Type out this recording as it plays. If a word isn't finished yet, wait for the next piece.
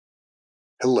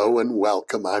Hello and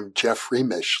welcome. I'm Jeffrey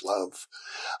Mishlove.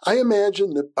 I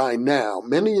imagine that by now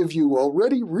many of you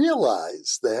already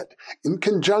realize that in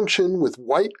conjunction with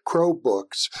White Crow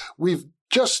Books, we've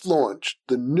just launched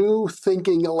the new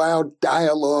Thinking Aloud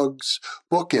Dialogues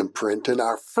book imprint, and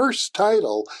our first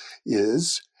title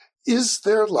is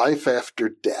There Life After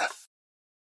Death?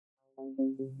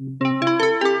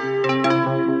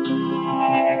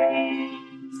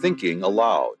 Thinking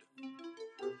Aloud.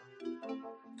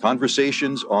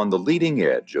 Conversations on the leading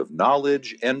edge of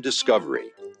knowledge and discovery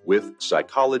with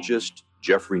psychologist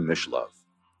Jeffrey Mishlove.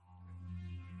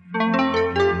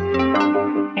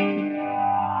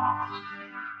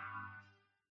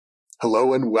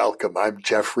 Hello and welcome. I'm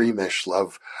Jeffrey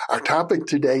Mishlove. Our topic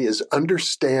today is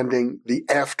understanding the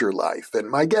afterlife, and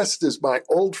my guest is my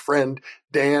old friend,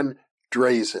 Dan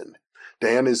Drasin.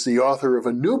 Dan is the author of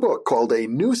a new book called A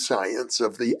New Science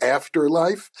of the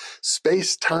Afterlife,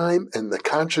 Space-Time, and the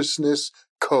Consciousness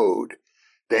Code.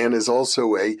 Dan is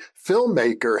also a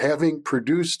filmmaker, having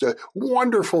produced a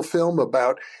wonderful film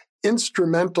about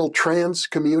instrumental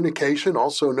transcommunication,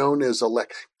 also known as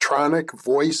electronic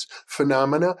voice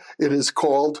phenomena. It is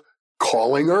called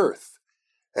Calling Earth.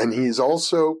 And he's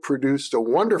also produced a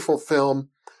wonderful film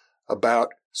about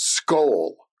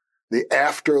Skoll, the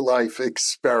afterlife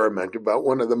experiment, about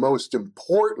one of the most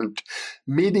important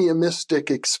mediumistic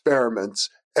experiments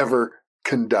ever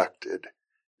conducted.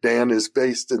 Dan is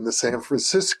based in the San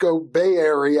Francisco Bay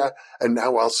Area, and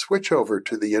now I'll switch over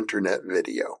to the internet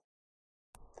video.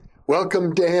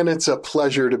 Welcome, Dan. It's a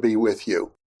pleasure to be with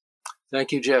you.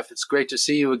 Thank you, Jeff. It's great to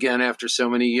see you again after so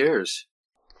many years.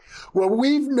 Well,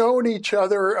 we've known each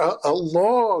other a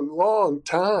long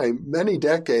time, many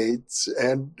decades,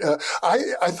 and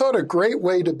I thought a great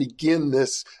way to begin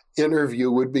this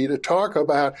interview would be to talk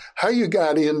about how you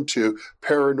got into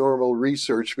paranormal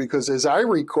research, because as I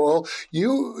recall,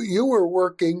 you were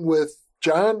working with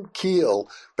John Keel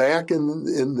back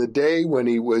in the day when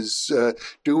he was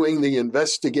doing the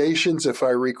investigations, if I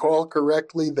recall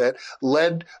correctly, that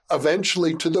led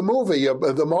eventually to the movie of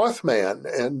The Mothman.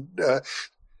 And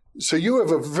so you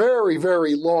have a very,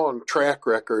 very long track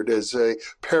record as a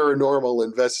paranormal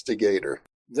investigator.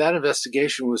 That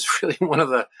investigation was really one of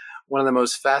the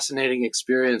most fascinating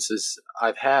experiences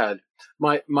I've had.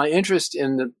 My interest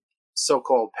in the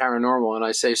so-called paranormal, and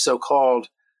I say so-called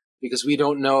because we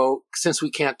don't know, since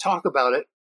we can't talk about it,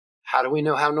 how do we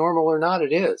know how normal or not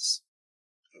it is?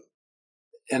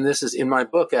 And this is in my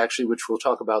book, actually, which we'll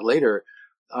talk about later.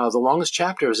 The longest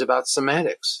chapter is about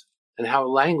semantics and how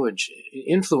language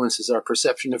influences our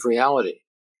perception of reality,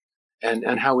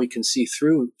 and how we can see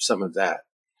through some of that.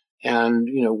 And,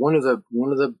 you know, one of the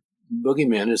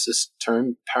boogeymen is this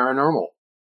term paranormal,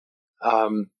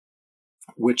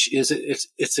 which is,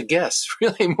 it's a guess,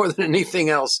 really, more than anything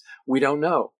else. We don't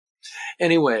know.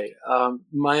 Anyway,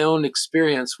 my own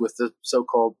experience with the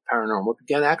so-called paranormal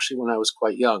began actually when I was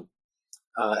quite young.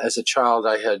 As a child,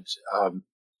 I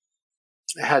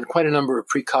had quite a number of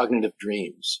precognitive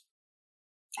dreams.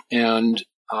 And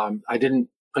I didn't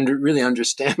really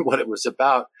understand what it was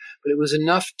about, but it was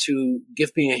enough to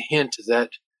give me a hint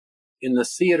that in the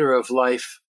theater of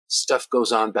life, stuff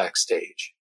goes on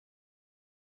backstage.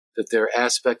 That there are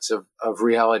aspects of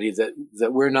reality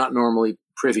that we're not normally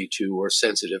privy to or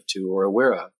sensitive to or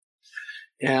aware of.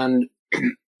 And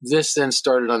this then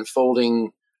started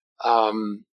unfolding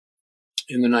in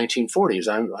the 1940s.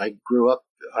 I grew up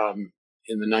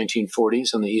in the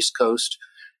 1940s on the East Coast,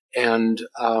 and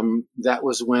that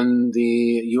was when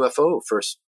the UFO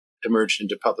first emerged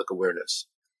into public awareness.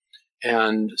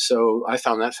 And so I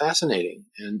found that fascinating,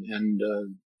 and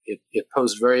it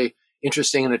posed very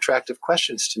interesting and attractive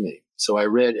questions to me. So I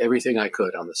read everything I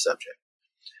could on the subject.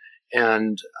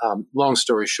 And long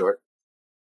story short,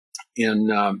 in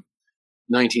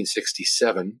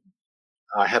 1967,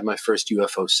 I had my first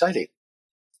UFO sighting.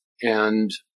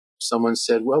 And someone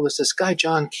said, well, there's this guy,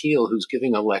 John Keel, who's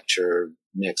giving a lecture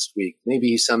next week. Maybe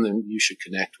he's someone you should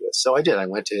connect with. So I did. I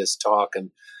went to his talk,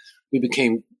 and we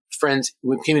became friends.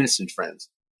 We became instant friends.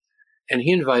 And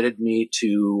he invited me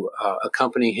to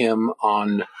accompany him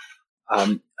on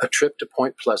a trip to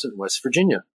Point Pleasant, West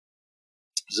Virginia.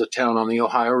 It was a town on the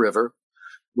Ohio River,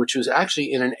 which was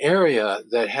actually in an area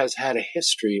that has had a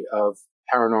history of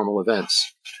paranormal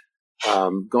events,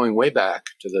 going way back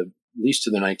to at least to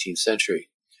the 19th century.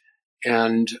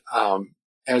 And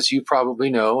as you probably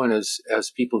know, and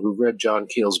as people who read John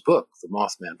Keel's book, The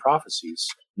Mothman Prophecies,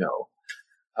 know,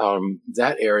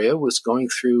 that area was going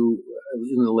through,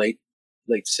 in the late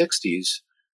 60s,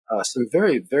 some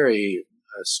very, very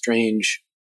strange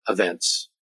events.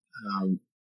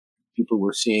 People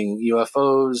were seeing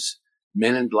UFOs.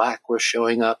 Men in Black were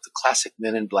showing up, the classic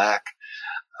Men in Black.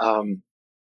 And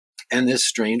this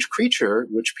strange creature,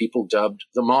 which people dubbed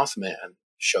the Mothman,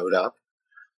 showed up,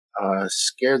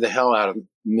 scared the hell out of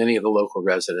many of the local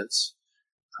residents.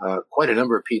 Quite a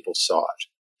number of people saw it.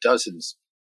 Dozens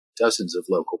of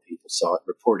local people saw it,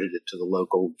 reported it to the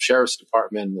local sheriff's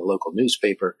department and the local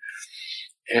newspaper.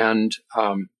 And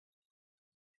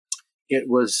it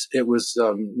was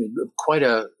quite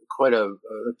a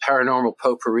paranormal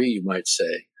potpourri, you might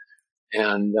say.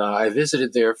 And I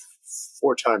visited there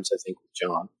 4 times, I think, with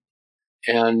John,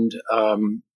 and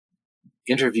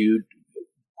interviewed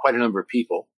quite a number of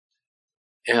people,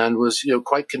 and was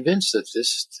quite convinced that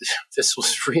this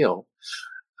was real.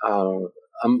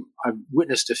 I've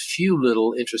witnessed a few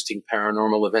little interesting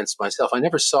paranormal events myself. I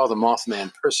never saw the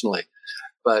Mothman personally,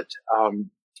 but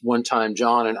one time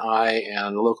John and I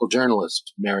and a local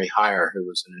journalist, Mary Heyer, who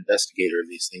was an investigator of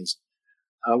these things,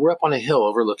 were up on a hill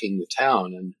overlooking the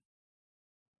town,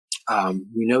 and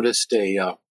we noticed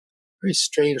a very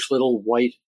strange little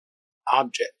white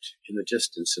object in the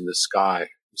distance in the sky.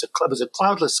 It was a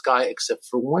cloudless sky except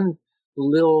for one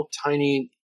little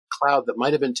tiny cloud that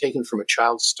might have been taken from a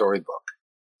child's storybook.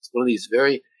 It's one of these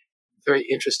very, very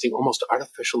interesting, almost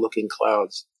artificial looking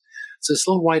clouds. So this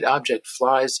little white object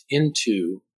flies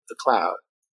into the cloud.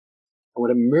 And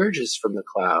what emerges from the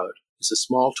cloud is a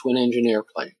small twin engine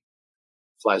airplane.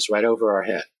 Flies right over our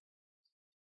head.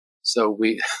 So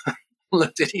we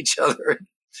looked at each other and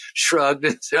shrugged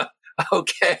and said,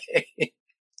 okay.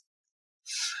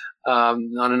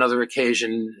 On another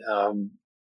occasion,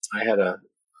 I had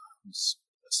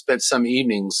spent some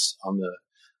evenings on the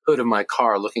hood of my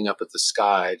car looking up at the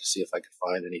sky to see if I could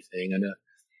find anything. And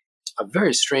a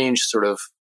very strange sort of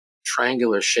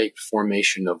triangular shaped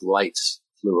formation of lights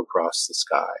flew across the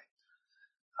sky.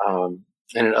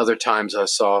 And at other times I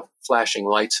saw flashing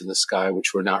lights in the sky,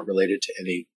 which were not related to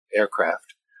any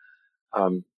aircraft.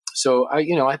 So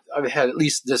I've had at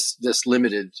least this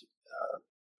limited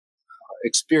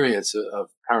experience of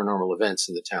paranormal events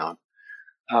in the town.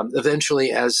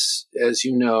 Eventually, as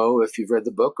you know, if you've read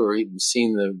the book or even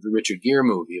seen the Richard Gere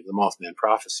movie of the Mothman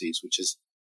Prophecies, which is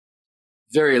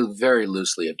very, very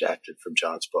loosely adapted from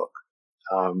John's book,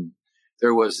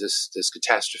 there was this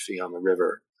catastrophe on the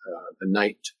river the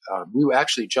night.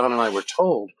 John and I were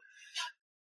told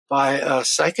by a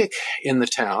psychic in the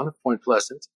town of Point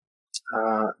Pleasant.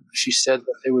 She said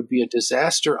that there would be a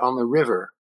disaster on the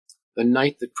river the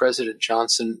night that President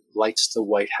Johnson lights the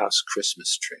White House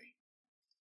Christmas tree.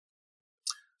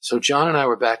 So John and I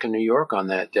were back in New York on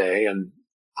that day, and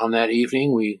on that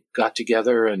evening we got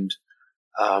together and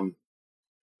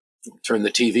turned the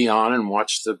TV on and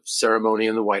watched the ceremony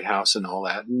in the White House and all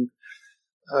that, and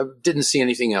didn't see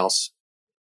anything else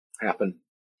happen.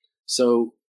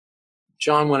 So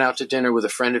John went out to dinner with a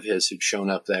friend of his who'd shown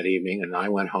up that evening, and I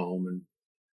went home. And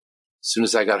as soon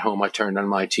as I got home, I turned on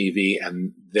my TV,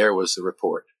 and there was the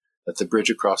report that the bridge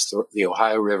across the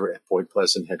Ohio River at Point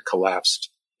Pleasant had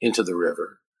collapsed into the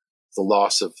river, the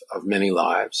loss of many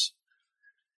lives.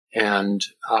 And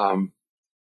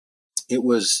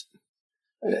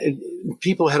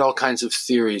people had all kinds of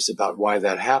theories about why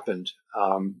that happened,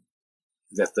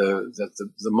 that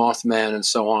the Mothman and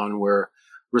so on were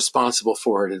responsible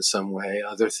for it in some way.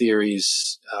 Other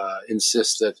theories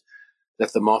insist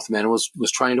that the Mothman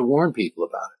was trying to warn people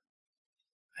about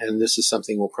it. And this is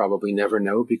something we'll probably never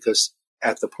know, because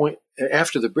at the point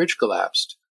after the bridge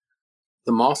collapsed,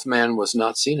 the Mothman was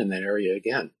not seen in that area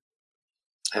again.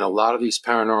 And a lot of these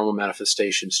paranormal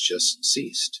manifestations just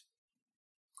ceased.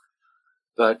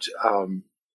 But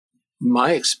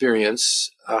my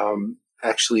experience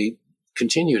actually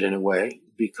continued in a way,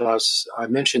 because I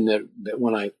mentioned that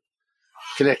when I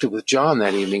connected with John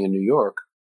that evening in New York,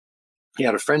 he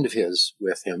had a friend of his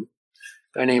with him,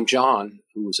 a guy named John,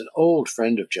 who was an old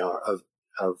friend of John,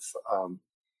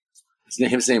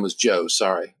 his name was Joe,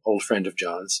 old friend of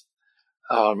John's,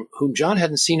 whom John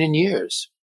hadn't seen in years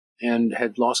and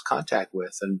had lost contact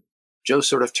with. And Joe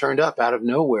sort of turned up out of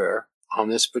nowhere on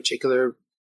this particular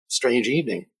strange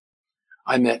evening.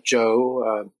 I met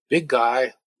Joe, big guy,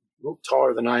 a little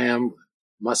taller than I am,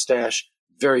 mustache,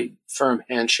 very firm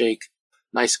handshake,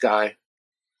 nice guy.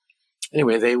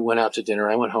 Anyway, they went out to dinner.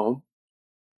 I went home.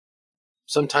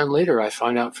 Sometime later, I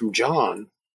find out from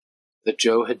John that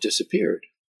Joe had disappeared.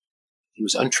 He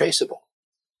was untraceable.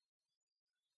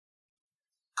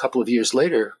 A couple of years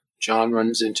later, John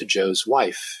runs into Joe's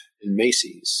wife in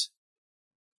Macy's.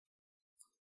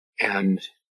 And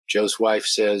Joe's wife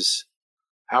says,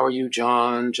 "How are you,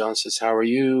 John?" John says, "How are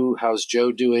you? How's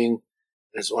Joe doing?"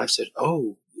 And his wife said,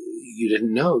 "Oh, you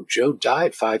didn't know. Joe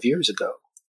died 5 years ago."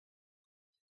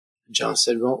 John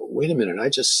said, well, wait a minute. I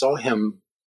just saw him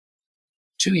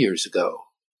 2 years ago.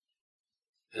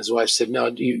 And his wife said, no,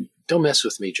 you don't mess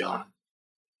with me, John.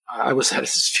 I was at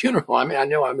his funeral. I mean, I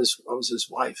know I was his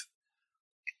wife.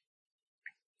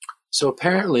 So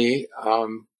apparently,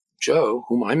 Joe,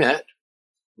 whom I met,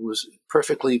 who was a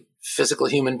perfectly physical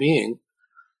human being,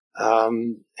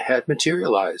 had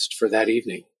materialized for that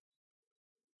evening.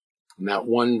 And that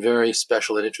one very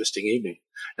special and interesting evening.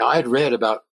 Now, I had read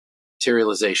about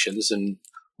materializations and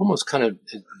almost kind of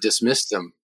dismissed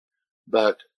them.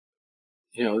 But,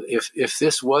 you know, if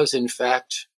this was in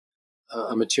fact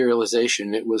a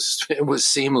materialization, it was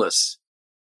seamless.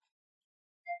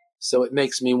 So it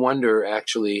makes me wonder,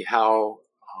 actually, how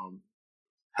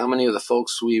many of the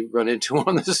folks we run into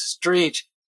on the street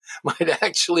might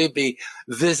actually be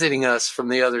visiting us from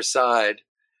the other side.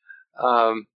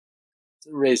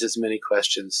 Raises many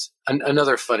questions.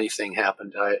 Another funny thing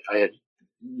happened. I had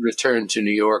returned to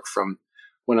New York from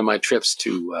one of my trips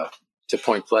to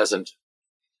Point Pleasant,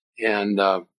 and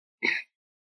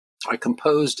I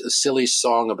composed a silly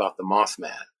song about the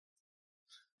Mothman.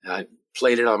 And I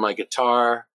played it on my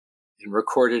guitar and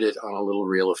recorded it on a little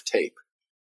reel of tape.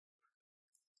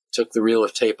 Took the reel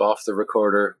of tape off the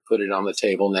recorder, put it on the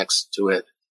table next to it,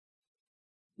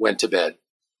 went to bed.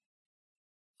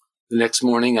 The next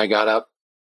morning I got up,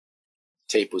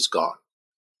 tape was gone.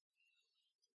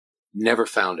 Never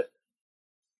found it.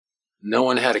 No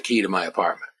one had a key to my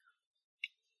apartment.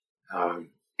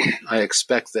 I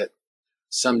expect that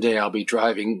someday I'll be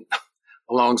driving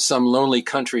along some lonely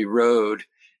country road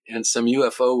and some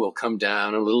UFO will come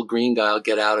down, a little green guy will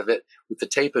get out of it with the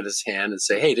tape in his hand and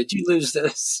say, hey, did you lose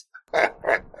this?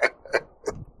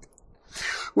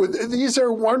 Well, these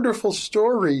are wonderful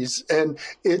stories, and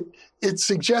it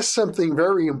suggests something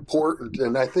very important.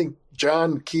 And I think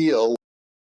John Keel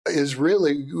is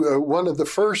really one of the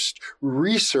first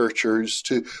researchers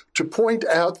to point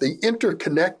out the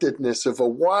interconnectedness of a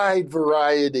wide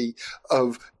variety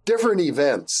of different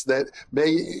events that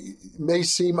may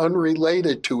seem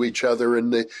unrelated to each other in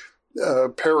the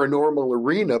paranormal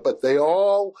arena, but they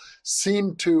all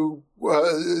seem to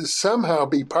somehow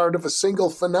be part of a single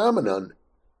phenomenon.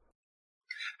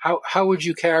 How would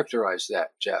you characterize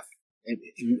that, Jeff?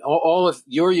 In all of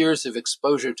your years of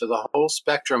exposure to the whole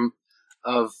spectrum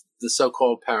of the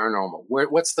so-called paranormal,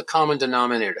 what's the common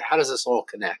denominator? How does this all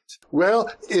connect? Well,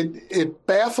 it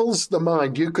baffles the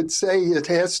mind. You could say it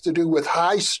has to do with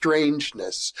high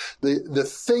strangeness, the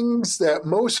things that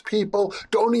most people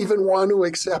don't even want to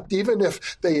accept, even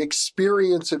if they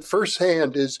experience it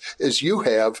firsthand, as you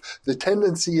have. The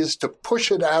tendency is to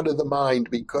push it out of the mind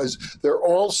because they're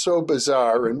all so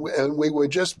bizarre, and we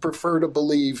would just prefer to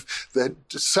believe that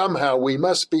somehow we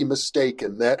must be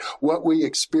mistaken, that what we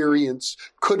experience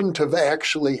couldn't have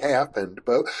actually happened.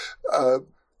 But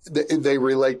they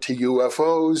relate to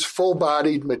UFOs,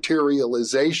 full-bodied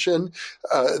materialization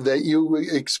that you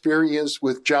experienced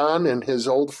with John and his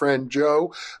old friend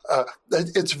Joe.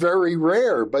 It's very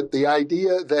rare, but the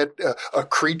idea that a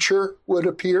creature would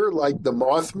appear like the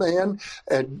Mothman,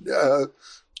 and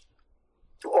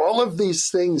all of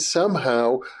these things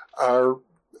somehow are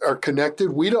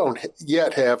connected. We don't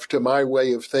yet have, to my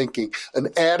way of thinking, an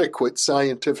adequate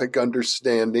scientific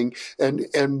understanding,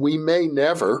 and we may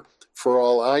never, for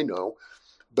all I know,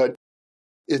 but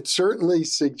it certainly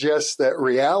suggests that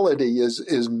reality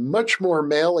is much more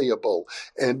malleable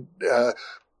and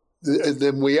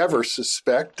than we ever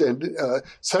suspect, and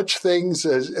such things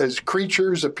as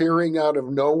creatures appearing out of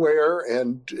nowhere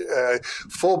and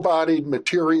full-bodied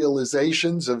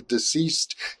materializations of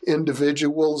deceased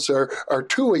individuals are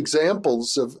two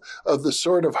examples of the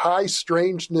sort of high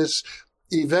strangeness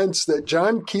events that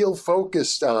John Keel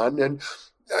focused on. And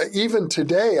even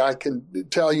today, I can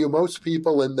tell you most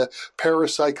people in the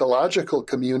parapsychological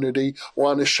community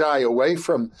want to shy away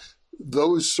from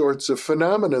those sorts of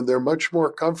phenomena. They're much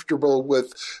more comfortable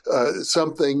with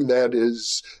something that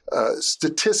is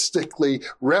statistically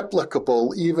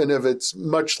replicable, even if it's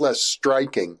much less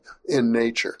striking in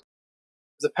nature.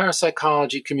 The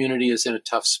parapsychology community is in a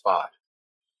tough spot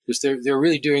because they're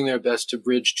really doing their best to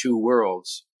bridge two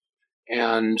worlds,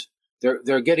 and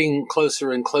they're getting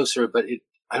closer and closer, but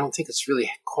I don't think it's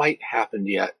really quite happened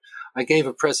yet. I gave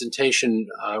a presentation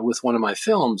with one of my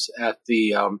films at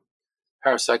the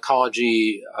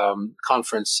parapsychology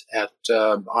conference at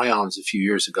IONS a few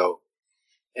years ago.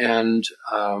 And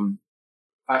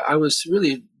I was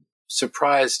really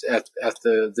surprised at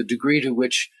the degree to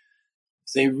which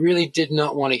they really did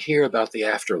not want to hear about the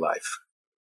afterlife.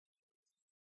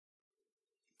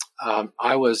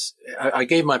 I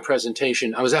gave my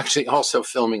presentation. I was actually also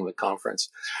filming the conference.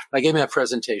 I gave my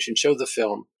presentation, showed the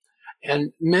film,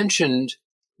 and mentioned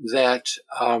that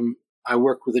I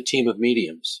work with a team of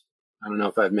mediums. I don't know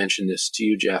if I've mentioned this to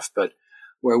you, Jeff, but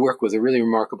where I work with a really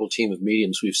remarkable team of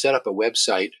mediums. We've set up a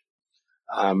website.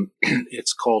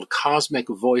 It's called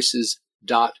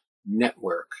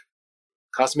cosmicvoices.network.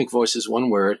 Cosmic Voices, one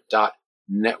word,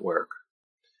 .network.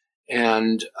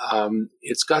 And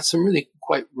it's got some really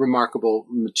quite remarkable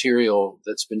material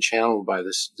that's been channeled by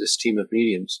this team of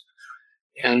mediums.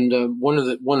 And one of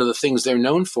the things they're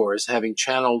known for is having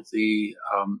channeled the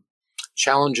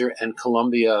Challenger and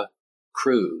Columbia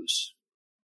crews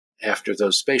after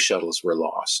those space shuttles were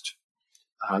lost.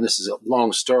 This is a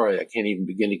long story I can't even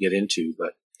begin to get into,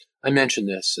 but I mentioned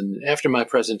this. And after my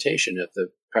presentation at the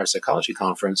Parapsychology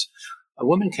Conference, a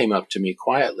woman came up to me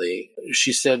quietly.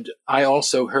 She said,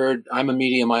 I'm a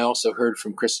medium. I also heard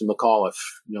from Kristen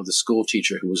McAuliffe, the school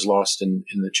teacher who was lost in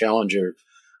the Challenger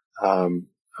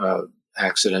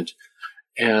accident.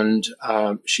 And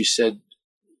she said,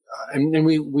 and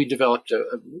we developed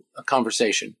a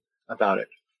conversation about it.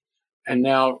 And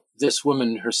now this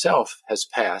woman herself has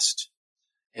passed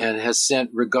and has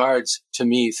sent regards to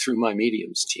me through my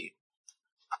mediums team.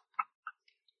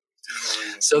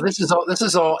 So this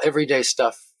is all everyday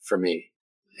stuff for me.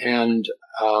 And,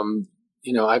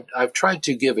 I've tried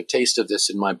to give a taste of this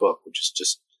in my book, which has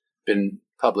just been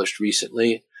published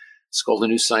recently. It's called The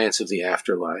New Science of the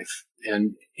Afterlife.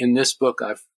 And in this book,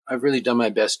 I've really done my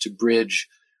best to bridge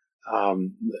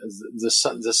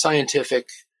the scientific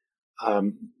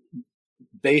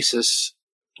basis,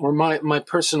 or my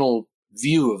personal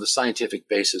view of the scientific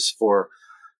basis for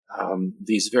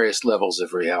these various levels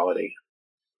of reality.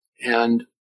 And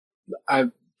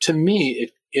to me,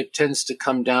 it tends to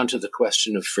come down to the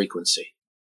question of frequency.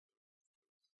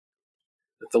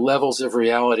 That the levels of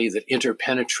reality that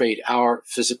interpenetrate our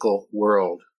physical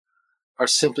world are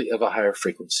simply of a higher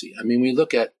frequency. I mean, we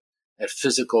look at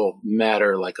physical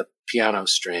matter like a piano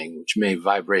string, which may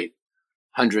vibrate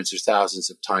hundreds or thousands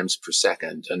of times per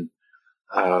second, and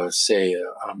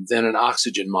then an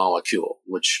oxygen molecule,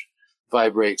 which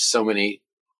vibrates so many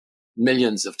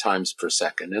millions of times per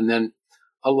second, and then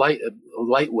a light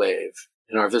wave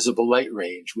in our visible light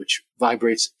range, which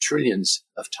vibrates trillions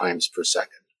of times per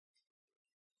second.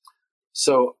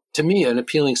 So to me, an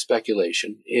appealing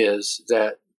speculation is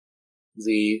that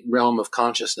the realm of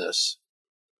consciousness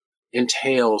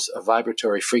entails a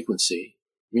vibratory frequency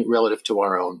relative to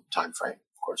our own time frame,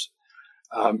 of course,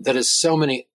 that is so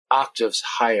many octaves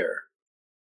higher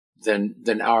than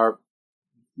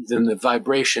the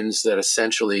vibrations that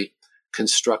essentially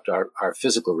construct our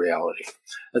physical reality,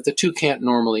 that the two can't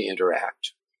normally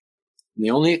interact. And the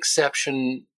only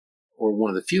exception, or one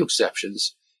of the few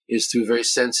exceptions, is through very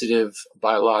sensitive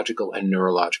biological and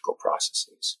neurological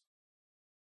processes,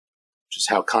 which is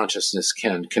how consciousness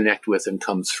can connect with and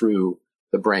come through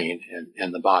the brain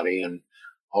and the body, and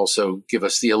also give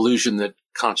us the illusion that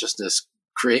consciousness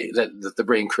that the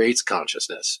brain creates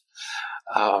consciousness.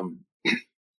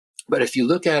 But if you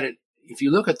look at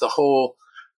the whole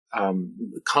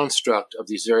construct of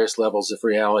these various levels of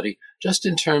reality, just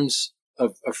in terms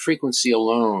of frequency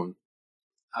alone,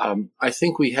 I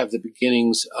think we have the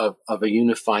beginnings of a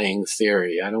unifying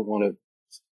theory. I don't want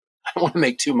to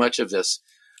make too much of this,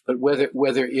 but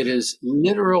whether it is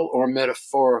literal or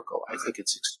metaphorical, I think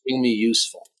it's extremely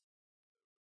useful,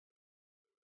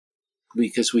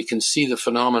 because we can see the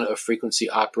phenomena of frequency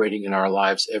operating in our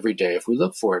lives every day if we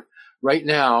look for it. Right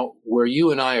now, where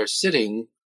you and I are sitting,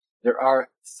 there are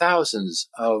thousands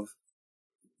of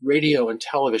radio and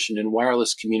television and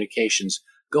wireless communications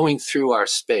going through our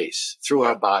space, through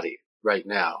our body right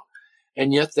now.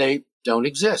 And yet they don't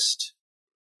exist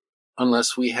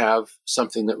unless we have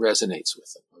something that resonates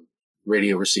with them, a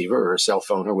radio receiver or a cell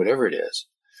phone or whatever it is.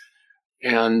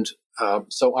 And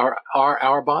so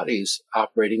our bodies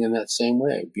operating in that same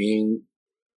way, being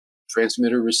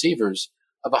transmitter receivers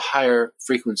of a higher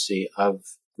frequency of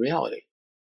reality.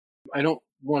 I don't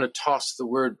want to toss the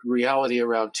word reality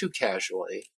around too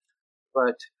casually,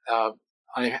 but I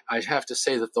have to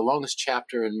say that the longest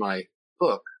chapter in my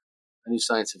book, A New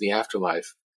Science of the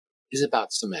Afterlife, is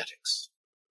about semantics.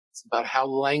 It's about how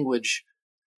language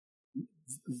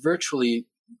virtually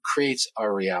creates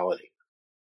our reality.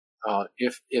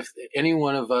 If any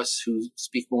one of us who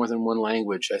speak more than one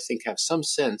language, I think, have some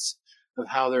sense of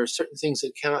how there are certain things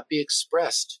that cannot be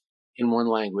expressed in one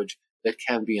language that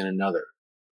can be in another.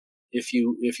 If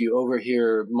you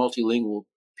overhear multilingual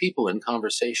people in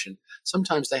conversation,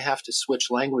 sometimes they have to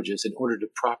switch languages in order to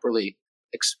properly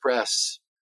express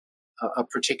a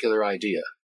particular idea,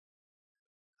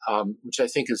 which I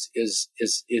think is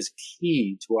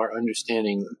key to our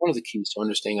understanding. One of the keys to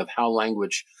understanding of how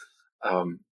language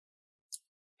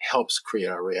helps create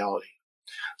our reality.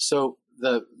 So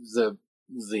the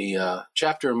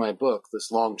chapter in my book,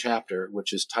 this long chapter,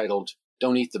 which is titled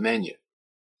 "Don't Eat the Menu,"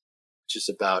 which is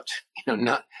about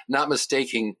not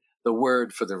mistaking the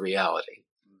word for the reality.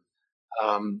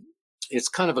 It's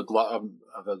kind of a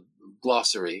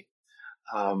glossary,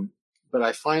 but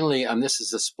I finally, this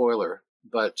is a spoiler,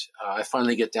 but I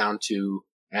finally get down to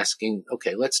asking,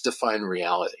 okay, let's define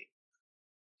reality.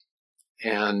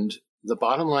 And the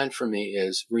bottom line for me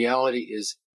is reality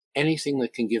is anything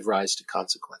that can give rise to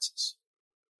consequences.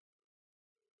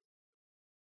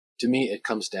 To me, it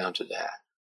comes down to that.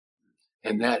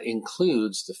 And that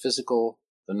includes the physical,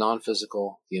 the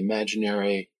non-physical, the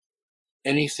imaginary,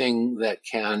 anything that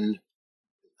can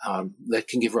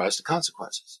give rise to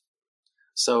consequences.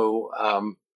 So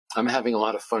I'm having a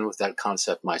lot of fun with that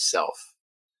concept myself.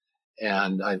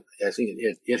 And I think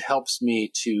it helps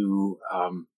me to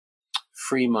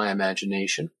free my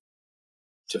imagination,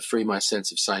 to free my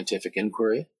sense of scientific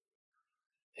inquiry,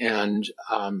 and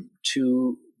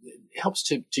it helps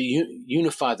to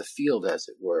unify the field, as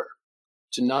it were,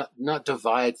 to not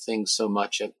divide things so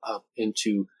much up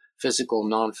into physical,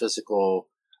 non-physical,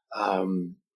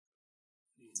 and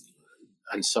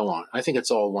so on. I think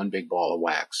it's all one big ball of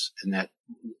wax, and that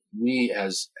we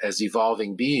as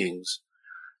evolving beings,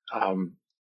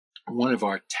 one of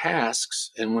our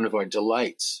tasks and one of our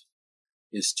delights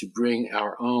is to bring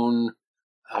our own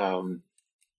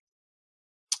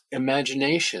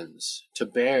imaginations to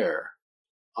bear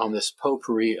on this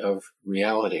potpourri of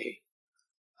reality,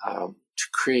 to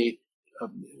create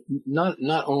not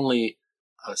only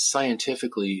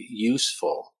scientifically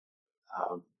useful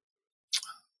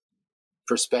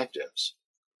perspectives,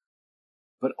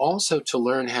 but also to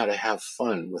learn how to have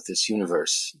fun with this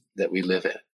universe that we live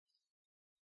in.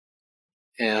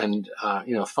 And,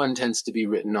 fun tends to be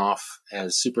written off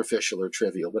as superficial or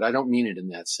trivial, but I don't mean it in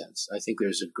that sense. I think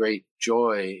there's a great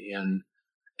joy in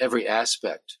every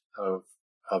aspect of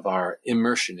our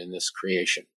immersion in this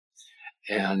creation.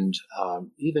 And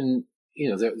even,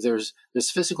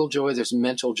 there's physical joy, there's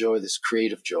mental joy, there's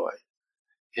creative joy.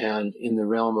 And in the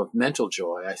realm of mental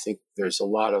joy, I think there's a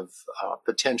lot of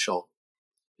potential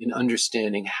in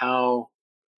understanding how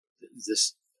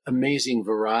this amazing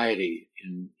variety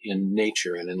in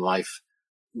nature and in life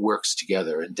works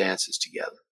together and dances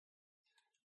together.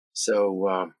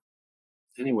 So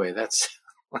anyway,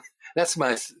 that's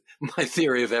my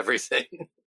theory of everything.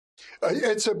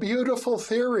 It's a beautiful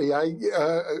theory. I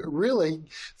really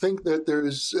think that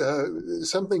there's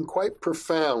something quite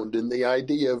profound in the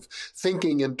idea of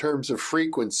thinking in terms of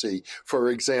frequency, for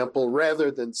example,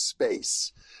 rather than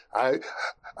space. I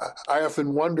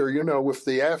often wonder, if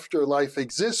the afterlife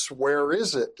exists, where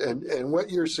is it? And what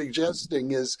you're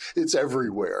suggesting is it's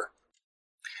everywhere.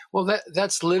 Well,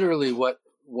 that's literally what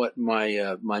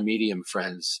my medium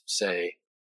friends say.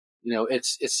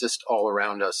 It's just all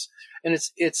around us, and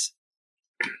it's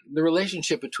the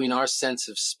relationship between our sense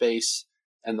of space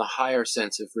and the higher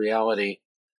sense of reality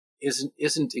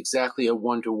isn't exactly a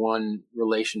one-to-one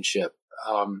relationship.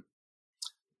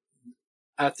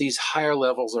 At these higher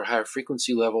levels or higher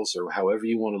frequency levels, or however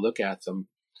you want to look at them,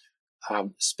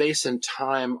 space and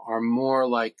time are more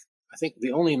like, I think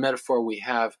the only metaphor we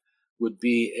have would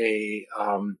be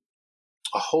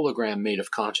a hologram made of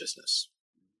consciousness,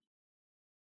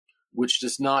 which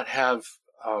does not have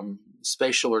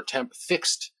spatial or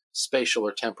fixed spatial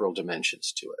or temporal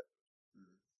dimensions to it.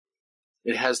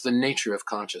 It has the nature of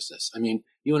consciousness. I mean,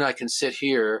 you and I can sit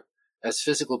here as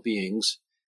physical beings,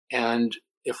 and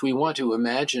if we want to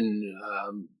imagine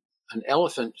an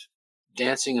elephant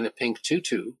dancing in a pink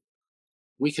tutu,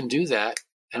 we can do that,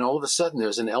 and all of a sudden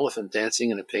there's an elephant dancing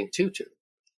in a pink tutu.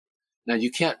 Now you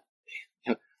can't,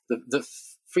 the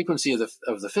frequency of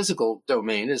the physical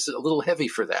domain is a little heavy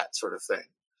for that sort of thing.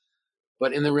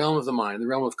 But in the realm of the mind, the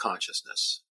realm of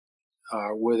consciousness,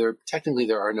 where technically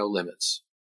there are no limits,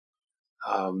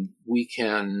 we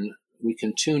can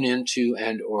tune into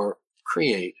and or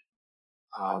create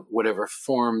whatever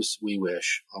forms we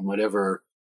wish on whatever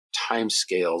time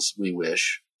scales we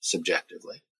wish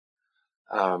subjectively.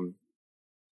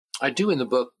 I do in the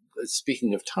book,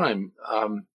 speaking of time,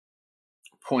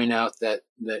 point out that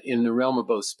in the realm of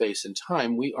both space and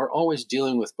time, we are always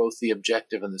dealing with both the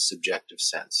objective and the subjective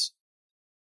sense.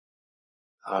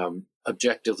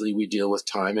 Objectively, we deal with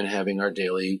time and having our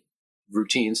daily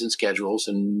routines and schedules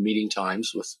and meeting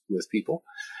times with people.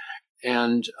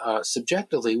 And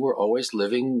subjectively, we're always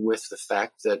living with the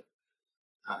fact that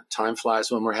time flies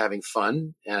when we're having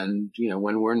fun, and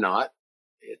when we're not,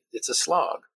 it's a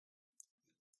slog.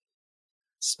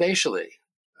 Spatially,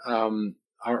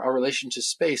 our relation to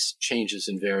space changes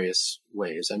in various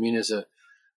ways. I mean, as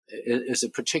is a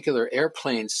particular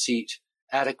airplane seat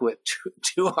adequate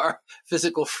to our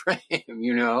physical frame,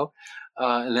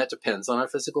 and that depends on our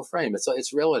physical frame.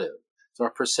 It's relative. So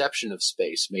our perception of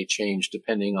space may change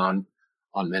depending on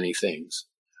many things.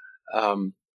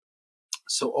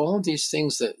 So all of these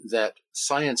things that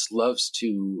science loves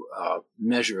to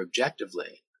measure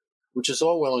objectively, which is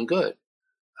all well and good,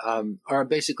 are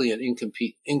basically an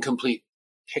incomplete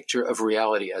picture of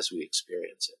reality as we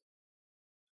experience it.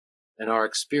 And our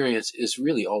experience is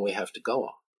really all we have to go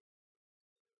on.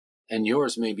 And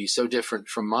yours may be so different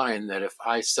from mine that if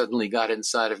I suddenly got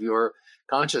inside of your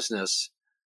consciousness,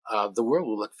 the world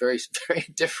will look very, very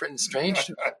different and strange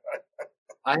to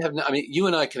me. You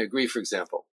and I can agree, for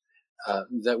example,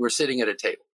 that we're sitting at a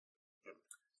table.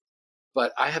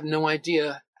 But I have no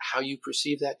idea how you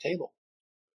perceive that table.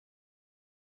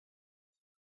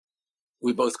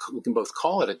 We can both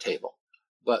call it a table,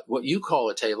 but what you call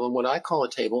a table and what I call a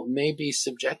table may be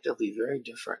subjectively very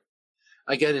different.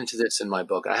 I get into this in my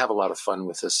book. I have a lot of fun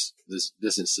with this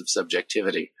business of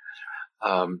subjectivity,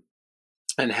 and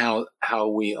how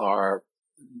we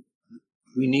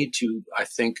need to, I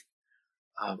think,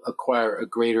 acquire a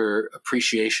greater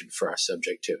appreciation for our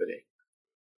subjectivity,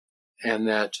 and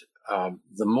that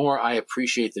the more I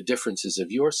appreciate the differences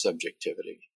of your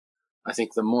subjectivity, I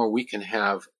think the more we can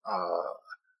have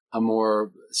a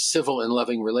more civil and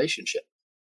loving relationship.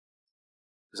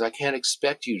 Because I can't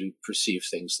expect you to perceive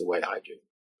things the way I do.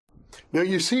 Now,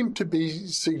 you seem to be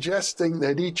suggesting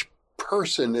that each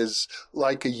person is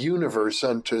like a universe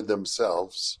unto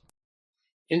themselves.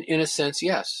 In a sense,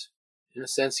 yes. In a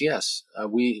sense, yes.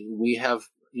 We have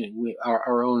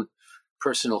our own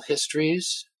personal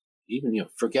histories, even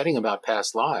forgetting about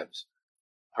past lives.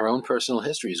 Our own personal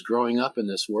histories, growing up in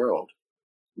this world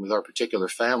with our particular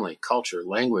family, culture,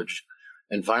 language,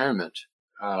 environment.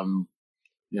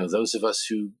 Those of us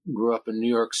who grew up in New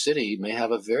York City may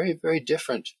have a very, very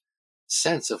different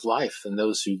sense of life than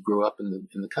those who grew up in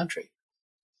the country.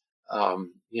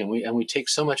 We take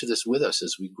so much of this with us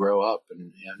as we grow up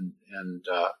and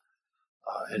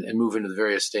move into the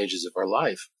various stages of our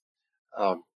life.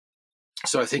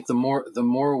 So I think the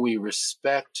more we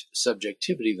respect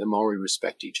subjectivity, the more we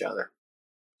respect each other,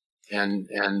 and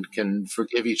can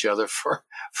forgive each other for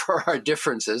our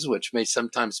differences, which may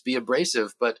sometimes be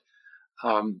abrasive, but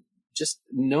just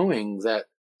knowing that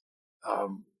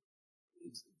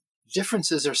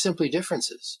differences are simply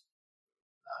differences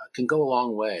can go a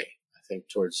long way, I think,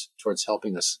 towards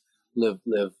helping us live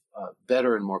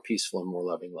better and more peaceful and more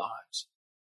loving lives.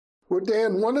 Well,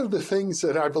 Dan, one of the things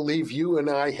that I believe you and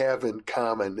I have in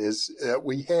common is that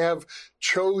we have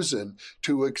chosen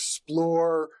to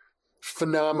explore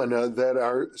phenomena that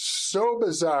are so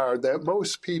bizarre that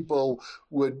most people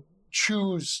would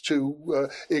choose to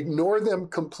ignore them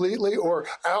completely or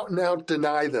out and out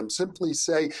deny them. Simply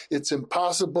say, it's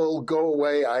impossible, go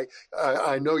away,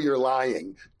 I know you're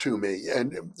lying to me.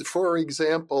 And for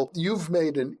example, you've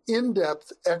made an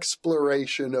in-depth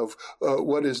exploration of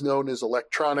what is known as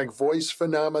electronic voice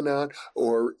phenomenon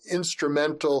or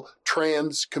instrumental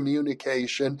trans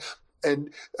communication.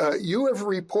 And you have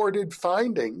reported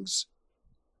findings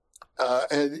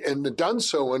and done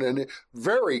so in a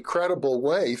very credible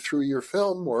way through your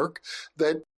film work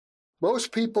that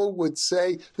most people would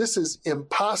say, this is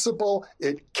impossible,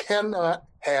 it cannot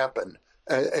happen,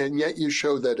 and yet you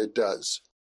show that it does.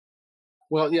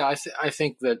 Well, yeah, I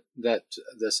think that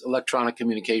this electronic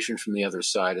communication from the other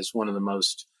side is one of the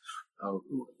most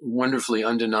wonderfully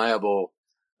undeniable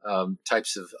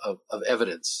types of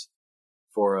evidence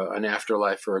for an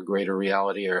afterlife or a greater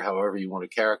reality, or however you want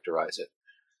to characterize it.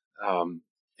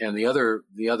 And the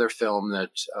other film that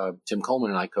Tim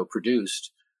Coleman and I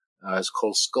co-produced is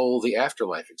called Skull: The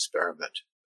Afterlife Experiment,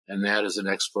 and that is an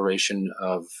exploration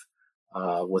of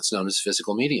what's known as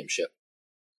physical mediumship,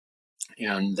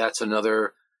 and that's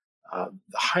another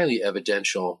highly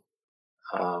evidential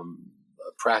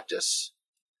practice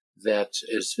that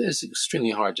is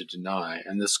extremely hard to deny.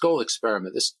 And the Skull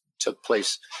experiment, this took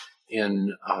place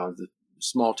in the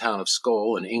small town of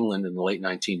Skull in England in the late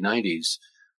 1990s.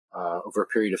 Over a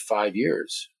period of 5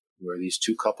 years, where these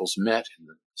two couples met in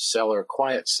the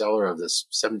quiet cellar of this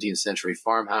 17th century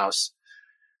farmhouse,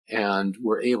 and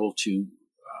were able to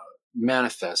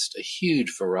manifest a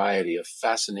huge variety of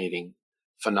fascinating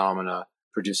phenomena,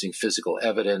 producing physical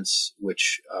evidence,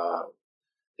 which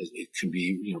it can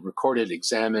be recorded,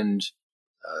 examined,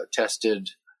 tested,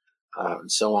 and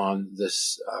so on.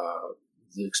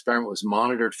 The experiment was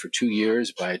monitored for 2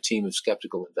 years by a team of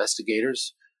skeptical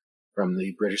investigators from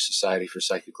the British Society for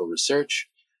Psychical Research,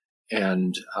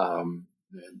 and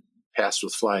passed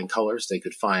with flying colors. They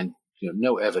could find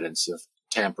no evidence of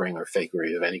tampering or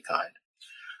fakery of any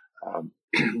kind.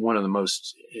 One of the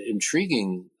most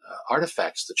intriguing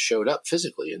artifacts that showed up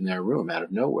physically in their room out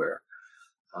of nowhere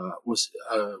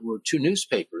were two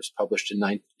newspapers published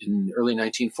in early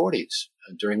 1940s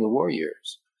during the war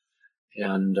years.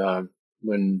 And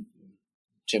when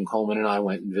Tim Coleman and I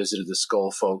went and visited the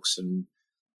Skull folks and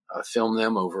filmed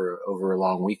them over a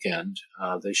long weekend,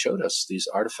 they showed us these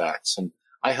artifacts. And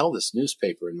I held this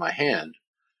newspaper in my hand,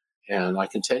 and I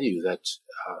can tell you that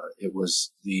it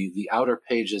was the outer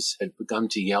pages had begun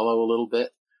to yellow a little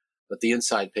bit, but the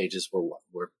inside pages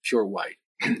were pure white,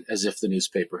 as if the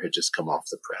newspaper had just come off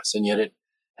the press. And yet it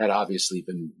had obviously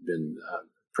been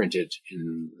printed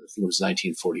in, I think it was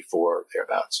 1944 or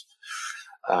thereabouts.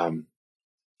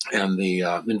 And the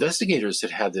investigators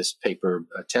had this paper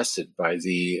tested by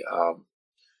the,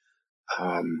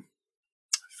 I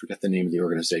forget the name of the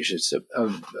organization. It's a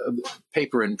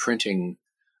paper and printing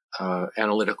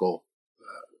analytical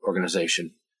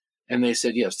organization. And they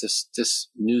said, yes, this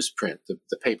newsprint,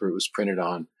 the paper it was printed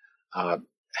on,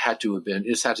 had to have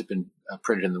been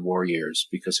printed in the war years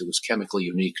because it was chemically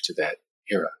unique to that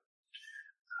era.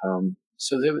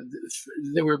 So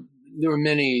there were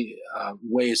many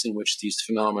ways in which these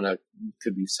phenomena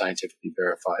could be scientifically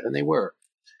verified, and they were.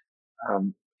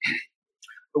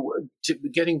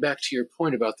 But getting back to your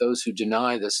point about those who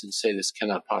deny this and say this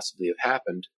cannot possibly have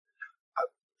happened,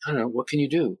 I don't know, what can you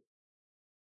do?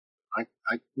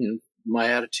 My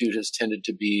attitude has tended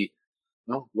to be,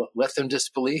 well, let them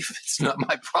disbelieve. It's not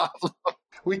my problem.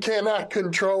 We cannot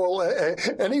control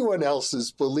anyone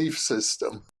else's belief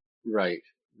system. Right.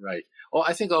 Well,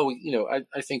 I think,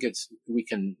 I think we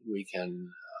can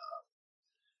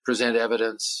present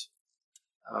evidence,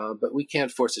 but we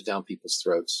can't force it down people's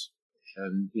throats.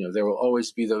 And, there will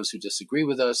always be those who disagree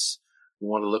with us, who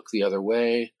want to look the other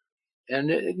way.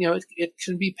 And, it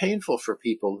can be painful for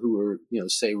people who are,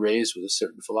 say, raised with a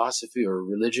certain philosophy or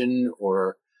religion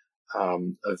or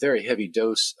a very heavy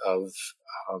dose of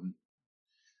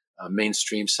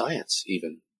mainstream science,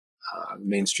 even.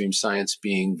 Mainstream science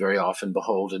being very often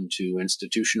beholden to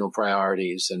institutional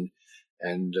priorities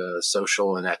and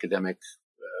social and academic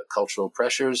cultural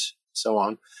pressures, so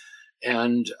on.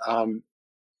 And,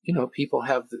 people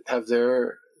have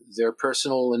their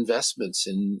personal investments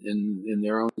in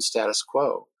their own status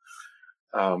quo.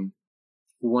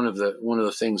 One of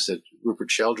the things that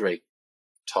Rupert Sheldrake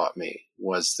taught me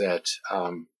was that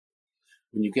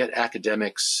when you get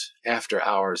academics after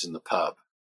hours in the pub,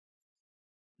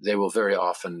 they will very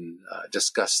often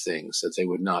discuss things that they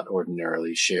would not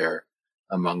ordinarily share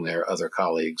among their other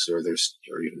colleagues or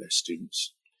even their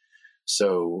students.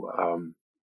 So,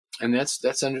 and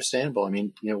that's understandable. I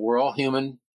mean, we're all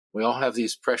human. We all have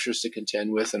these pressures to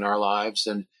contend with in our lives,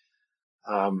 and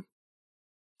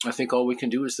I think all we can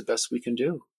do is the best we can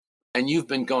do. And you've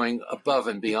been going above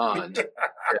and beyond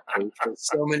for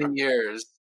so many years.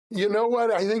 You know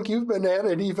what? I think you've been at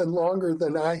it even longer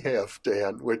than I have,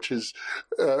 Dan, which is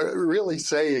really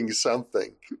saying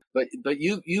something. But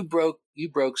you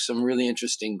broke some really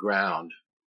interesting ground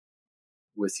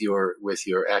with your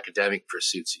academic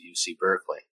pursuits at UC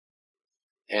Berkeley,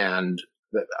 and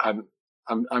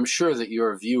I'm sure that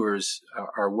your viewers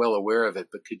are well aware of it.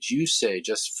 But could you say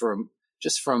just for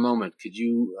a moment, could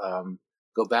you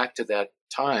go back to that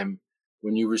time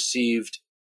when you received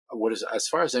what is, as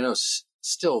far as I know,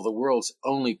 still the world's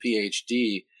only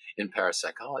PhD in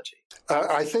parapsychology?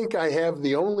 I think I have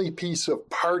the only piece of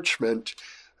parchment,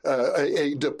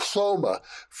 a diploma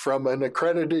from an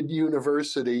accredited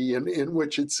university in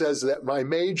which it says that my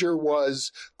major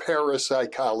was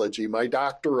parapsychology. My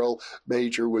doctoral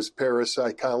major was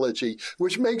parapsychology,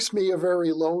 which makes me a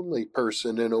very lonely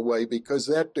person in a way because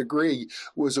that degree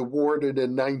was awarded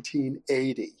in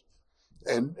 1980.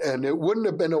 And it wouldn't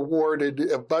have been awarded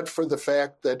but for the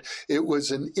fact that it was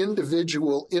an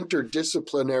individual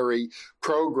interdisciplinary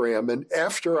program. And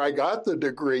after I got the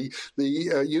degree,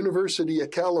 the University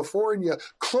of California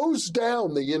closed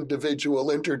down the individual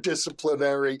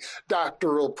interdisciplinary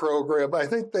doctoral program. I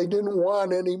think they didn't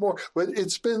want any more, but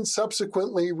it's been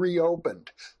subsequently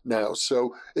reopened now.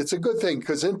 So it's a good thing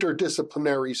because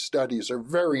interdisciplinary studies are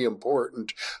very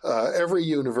important. Every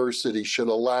university should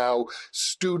allow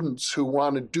students who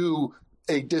want to do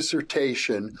a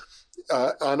dissertation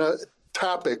on a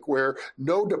topic where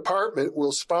no department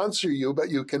will sponsor you,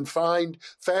 but you can find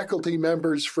faculty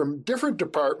members from different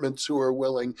departments who are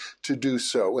willing to do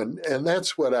so. And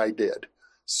that's what I did.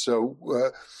 So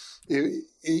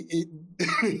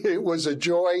it was a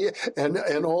joy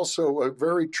and also a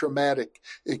very traumatic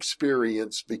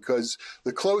experience because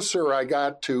the closer I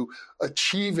got to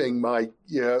achieving my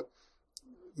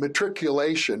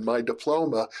matriculation, my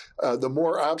diploma, the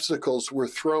more obstacles were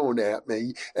thrown at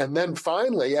me. And then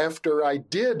finally, after I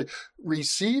did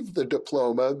receive the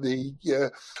diploma, the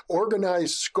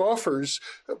organized scoffers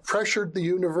pressured the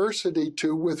university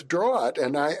to withdraw it.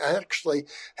 And I actually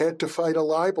had to fight a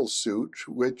libel suit,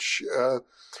 which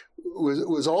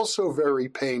was also very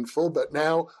painful. But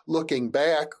now, looking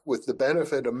back with the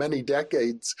benefit of many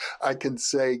decades, I can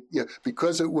say,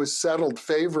 because it was settled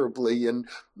favorably in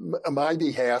my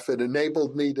behalf, it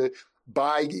enabled me to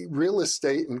buy real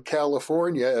estate in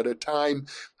California at a time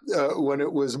when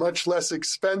it was much less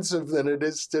expensive than it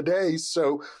is today.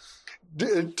 So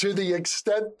to the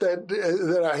extent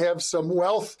that I have some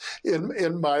wealth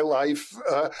in my life,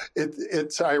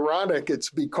 it's ironic. It's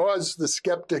because the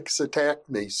skeptics attacked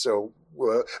me so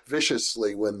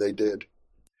viciously when they did.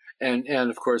 And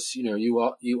of course,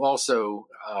 you also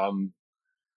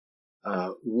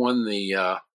won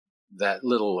that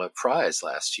little prize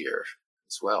last year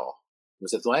as well.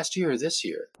 Was it last year or this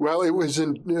year? Well, it was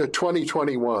in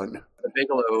 2021. The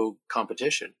Bigelow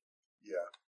competition. Yeah.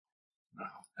 Wow.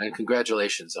 And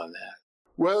congratulations on that.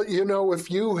 Well, if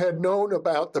you had known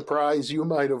about the prize, you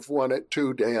might have won it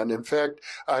too, Dan. In fact,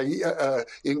 I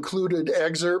included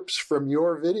excerpts from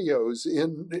your videos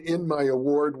in my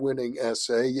award-winning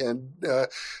essay. And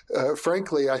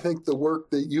frankly, I think the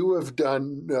work that you have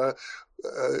done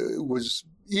was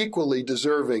equally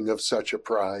deserving of such a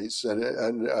prize.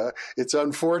 And it's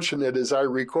unfortunate, as I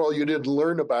recall, you didn't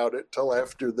learn about it till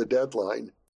after the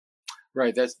deadline.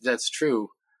 Right. That's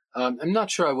true. I'm not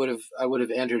sure I would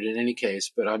have entered in any case,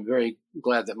 but I'm very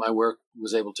glad that my work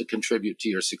was able to contribute to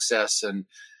your success and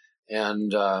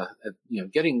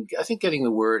getting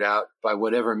the word out by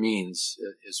whatever means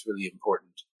is really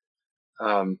important.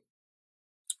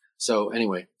 So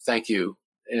anyway, thank you,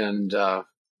 and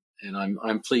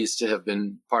I'm pleased to have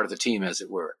been part of the team, as it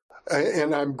were.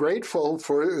 And I'm grateful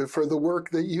for the work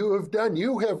that you have done.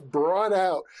 You have brought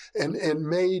out and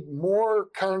made more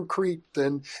concrete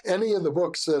than any of the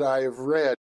books that I have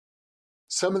read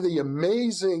some of the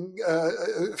amazing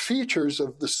features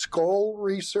of the skull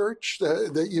research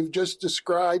that you've just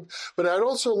described. But I'd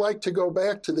also like to go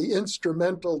back to the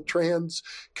instrumental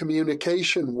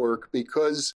transcommunication work,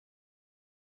 because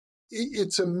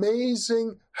it's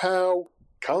amazing how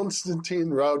Konstantin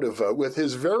Raudova, with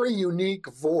his very unique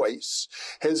voice,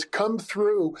 has come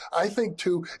through, I think,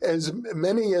 to as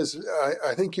many as,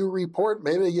 I think you report,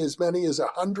 maybe as many as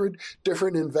 100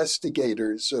 different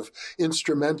investigators of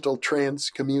instrumental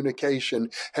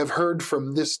transcommunication have heard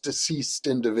from this deceased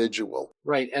individual.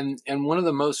 Right. And one of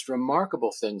the most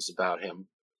remarkable things about him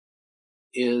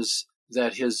is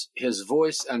that his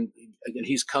voice, and again,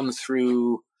 he's come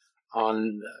through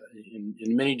in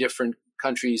many different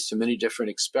countries to many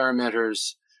different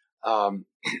experimenters,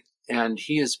 and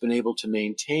he has been able to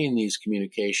maintain these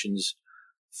communications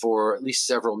for at least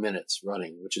several minutes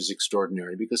running, which is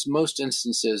extraordinary, because most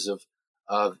instances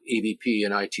of EVP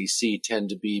and ITC tend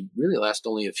to be really last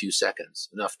only a few seconds,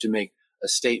 enough to make a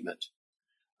statement.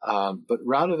 But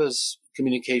Raudova's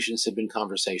communications have been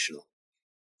conversational,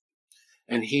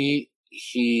 and he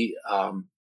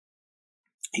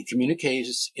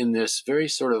communicates in this very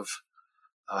sort of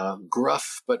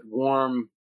gruff but warm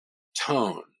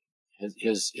tone.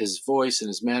 His voice and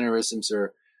his mannerisms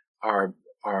are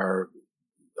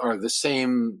the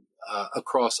same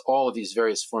across all of these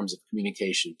various forms of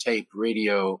communication, tape,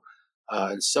 radio,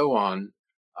 and so on,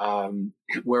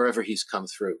 wherever he's come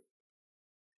through.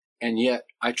 And yet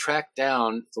I tracked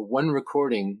down the one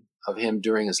recording of him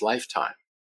during his lifetime,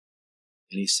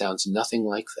 and he sounds nothing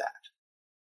like that.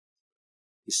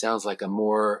 He sounds like a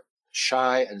more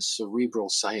shy and cerebral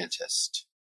scientist.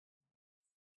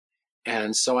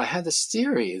 And so I had this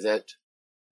theory that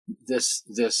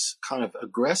this kind of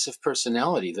aggressive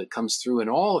personality that comes through in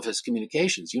all of his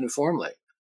communications uniformly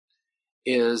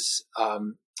is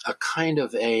a kind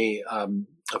of a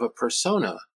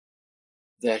persona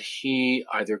that he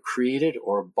either created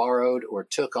or borrowed or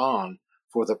took on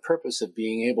for the purpose of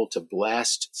being able to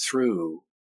blast through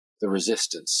the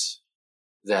resistance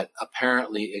that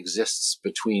apparently exists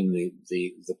between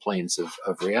the planes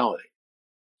of reality.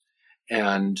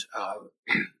 And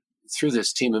through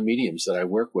this team of mediums that I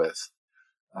work with,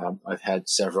 I've had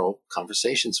several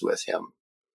conversations with him,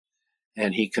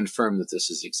 and he confirmed that this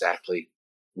is exactly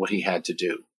what he had to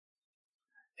do.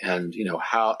 And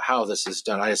how this is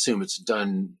done, I assume it's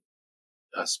done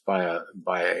by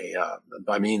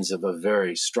means of a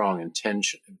very strong and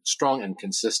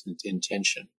consistent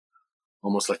intention.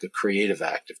 Almost like a creative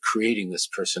act of creating this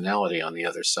personality on the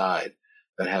other side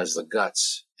that has the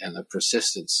guts and the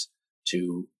persistence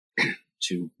to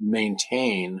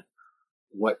maintain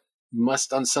what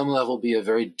must on some level be a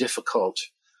very difficult,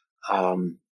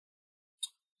 trying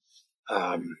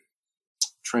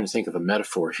to think of a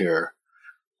metaphor here.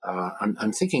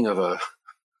 I'm thinking of a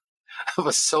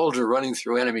soldier running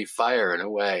through enemy fire in a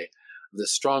way, the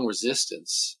strong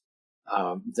resistance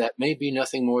that may be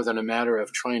nothing more than a matter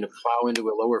of trying to plow into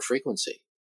a lower frequency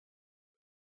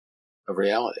of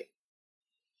reality,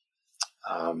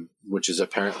 which is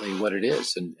apparently what it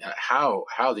is. And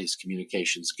how these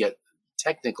communications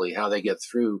technically how they get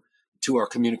through to our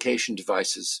communication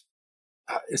devices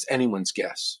is anyone's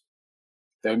guess.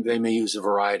 They may use a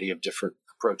variety of different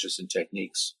approaches and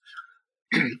techniques.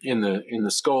 In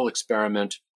the skull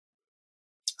experiment,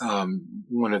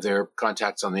 one of their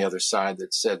contacts on the other side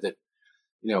that said that,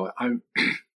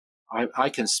 I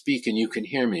can speak and you can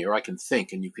hear me, or I can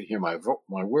think and you can hear my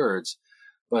words,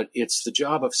 but it's the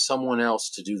job of someone else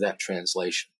to do that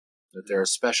translation. That there are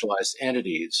specialized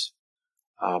entities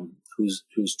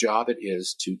whose job it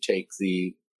is to take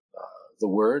the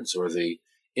words or the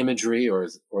imagery or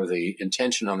the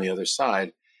intention on the other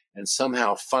side and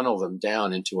somehow funnel them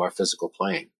down into our physical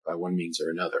plane by one means or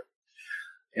another.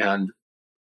 And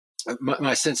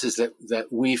my sense is that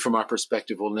we, from our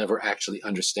perspective, will never actually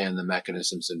understand the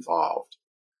mechanisms involved,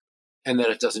 and that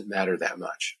it doesn't matter that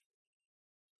much.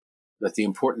 That the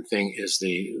important thing is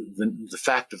the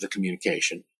fact of the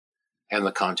communication and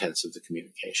the contents of the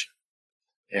communication.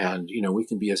 And, we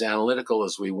can be as analytical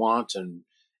as we want and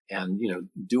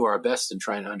do our best in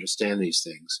trying to understand these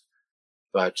things.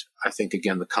 But I think,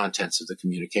 again, the contents of the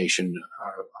communication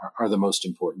are the most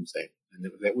important thing, and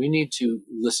that we need to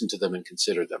listen to them and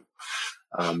consider them.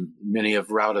 Many of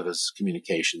Raudiva's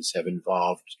communications have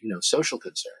involved, social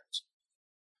concerns,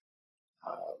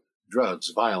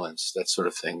 drugs, violence, that sort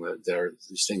of thing.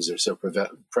 These things are so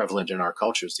prevalent in our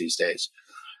cultures these days.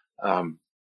 I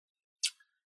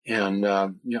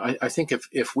think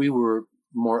if we were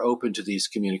more open to these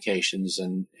communications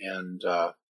and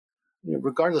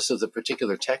regardless of the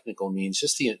particular technical means,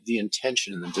 just the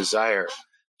intention and the desire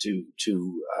to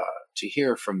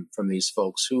hear from these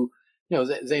folks who,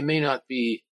 they may not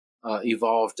be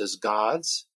evolved as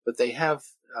gods, but they have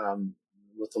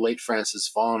what the late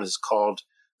Francis Vaughan has called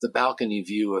the balcony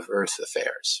view of earth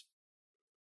affairs.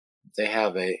 They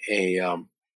have a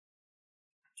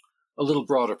little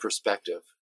broader perspective,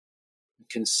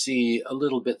 can see a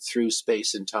little bit through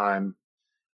space and time,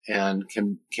 and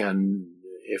can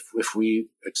if we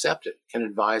accept it, can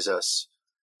advise us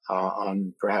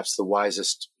on perhaps the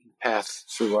wisest path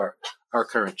through our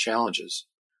current challenges.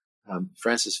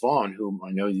 Francis Vaughan, whom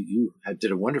I know you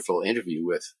did a wonderful interview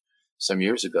with some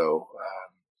years ago,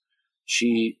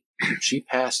 she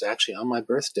passed actually on my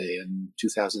birthday in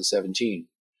 2017.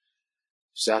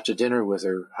 She was out to dinner with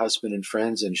her husband and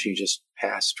friends, and she just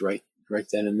passed right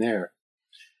then and there.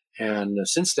 And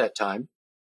since that time,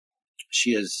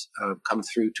 she has come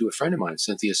through to a friend of mine,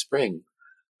 Cynthia Spring,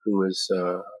 who is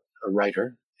a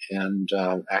writer and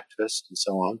activist and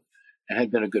so on, and had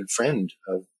been a good friend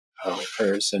of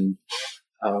hers, and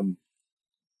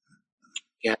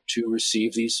began to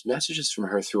receive these messages from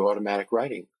her through automatic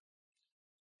writing.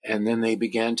 And then they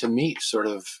began to meet sort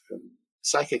of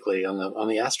psychically on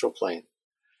the astral plane.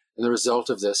 And the result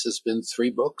of this has been 3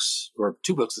 books, or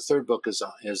 2 books. The third book is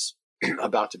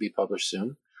about to be published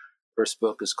soon. First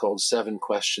book is called 7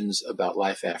 Questions About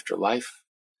Life After Life.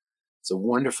 It's a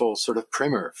wonderful sort of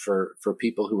primer for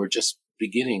people who are just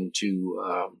beginning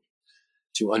to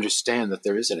understand that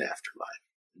there is an afterlife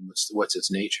and what's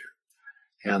its nature.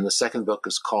 And the second book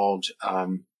is called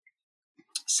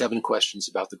 7 Questions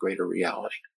About the Greater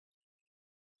Reality.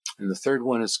 And the third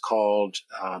one is called,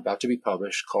 about to be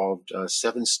published, called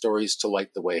 7 Stories to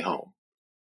Light the Way Home,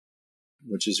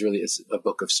 which is really it's a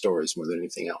book of stories more than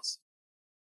anything else.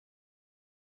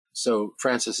 So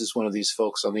Frances is one of these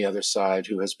folks on the other side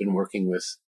who has been working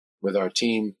with our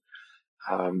team.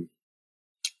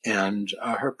 And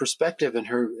her perspective and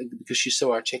because she's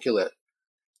so articulate,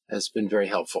 has been very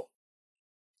helpful.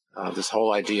 This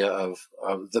whole idea of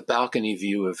the balcony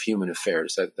view of human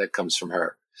affairs that comes from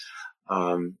her,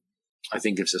 I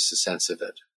think gives us a sense of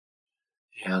it.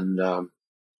 And there's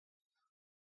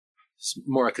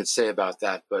more I could say about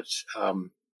that, but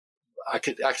I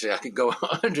could go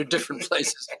 100 different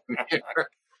places from here.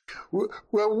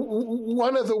 Well,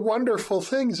 one of the wonderful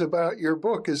things about your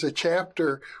book is a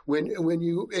chapter when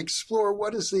you explore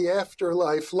what is the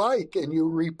afterlife like, and you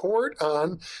report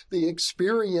on the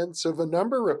experience of a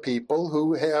number of people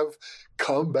who have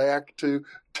come back to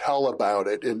tell about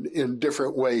it in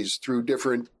different ways through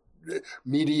different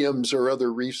mediums or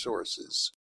other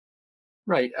resources.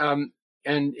 Right.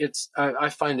 And it's I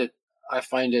find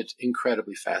it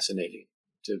incredibly fascinating.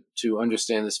 to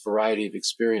understand this variety of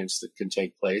experience that can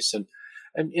take place. And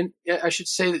I should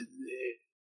say that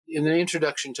in the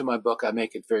introduction to my book, I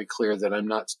make it very clear that I'm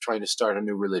not trying to start a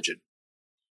new religion.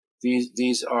 This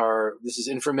is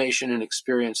information and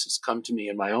experience that's come to me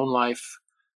in my own life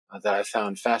that I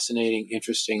found fascinating,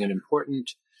 interesting, and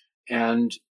important.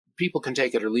 And people can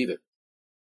take it or leave it.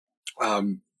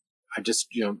 I just,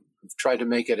 tried to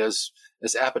make it as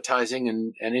appetizing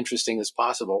and interesting as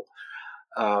possible.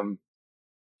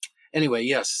 Anyway,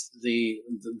 yes, the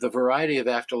variety of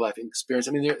afterlife experience.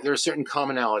 I mean, there are certain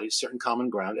commonalities, certain common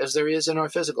ground, as there is in our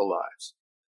physical lives.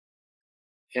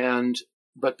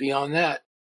 But beyond that,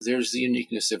 there's the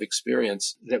uniqueness of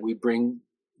experience that we bring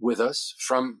with us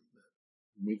from,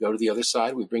 when we go to the other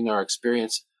side, we bring our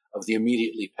experience of the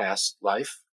immediately past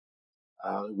life,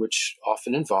 which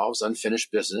often involves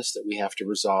unfinished business that we have to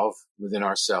resolve within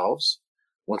ourselves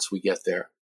once we get there.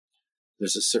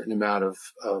 There's a certain amount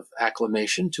of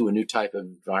acclimation to a new type of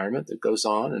environment that goes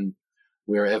on, and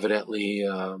we're evidently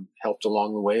helped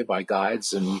along the way by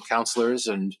guides and counselors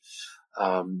and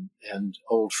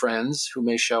old friends who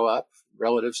may show up,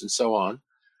 relatives, and so on.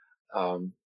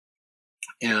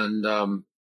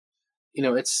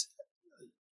 It's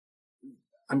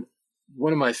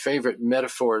one of my favorite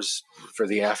metaphors for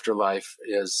the afterlife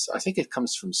is, I think it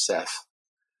comes from Seth,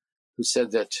 who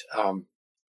said that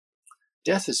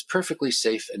death is perfectly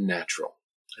safe and natural.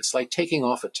 It's like taking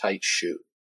off a tight shoe.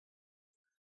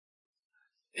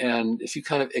 And if you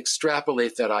kind of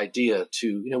extrapolate that idea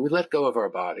to, we let go of our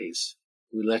bodies,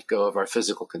 we let go of our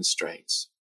physical constraints.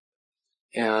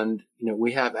 And,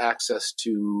 we have access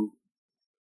to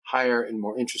higher and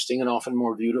more interesting and often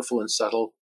more beautiful and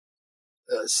subtle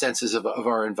senses of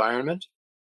our environment.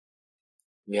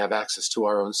 We have access to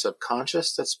our own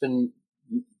subconscious that's been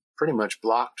pretty much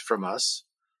blocked from us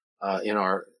in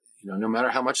our, no matter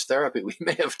how much therapy we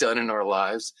may have done in our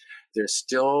lives, there's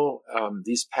still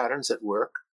these patterns at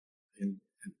work in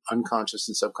unconscious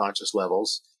and subconscious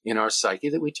levels in our psyche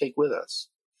that we take with us.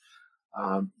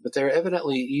 But they're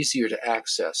evidently easier to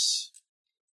access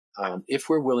if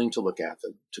we're willing to look at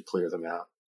them, to clear them out.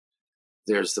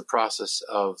 There's the process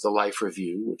of the life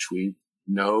review, which we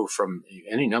know from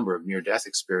any number of near-death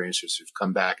experiencers who've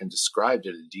come back and described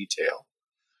it in detail,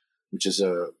 which is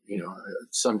a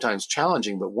sometimes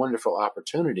challenging but wonderful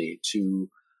opportunity to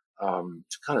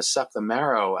kind of suck the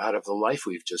marrow out of the life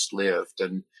we've just lived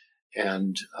and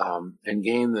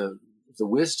gain the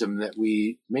wisdom that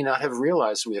we may not have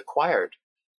realized we acquired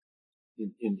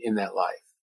in that life.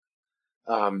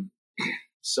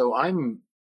 So I'm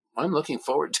looking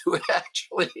forward to it,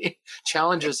 actually,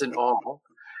 challenges and all.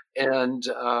 And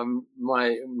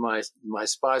my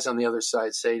spies on the other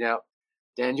side say, now,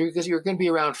 Dan, you're going to be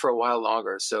around for a while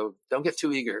longer, so don't get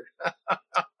too eager.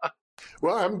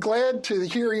 Well, I'm glad to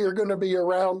hear you're going to be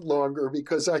around longer,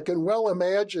 because I can well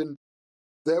imagine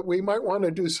that we might want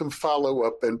to do some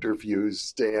follow-up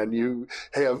interviews, Dan. You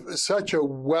have such a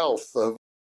wealth of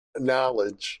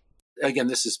knowledge. Again,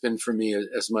 this has been for me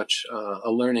as much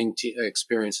a learning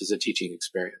experience as a teaching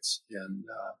experience.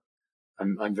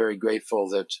 And I'm very grateful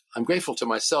I'm grateful to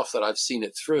myself that I've seen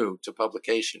it through to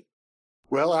publication.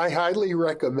 Well, I highly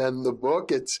recommend the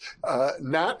book. It's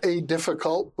not a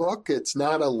difficult book. It's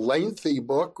not a lengthy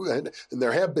book. And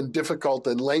there have been difficult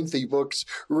and lengthy books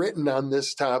written on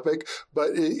this topic.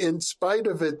 But in spite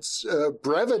of its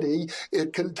brevity,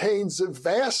 it contains a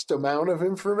vast amount of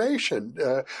information,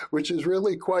 which is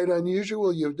really quite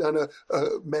unusual. You've done a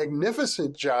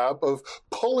magnificent job of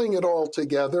pulling it all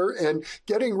together and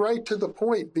getting right to the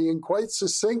point, being quite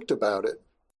succinct about it.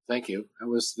 Thank you.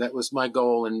 That was my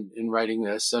goal in writing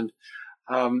this. And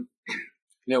when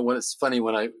it's funny,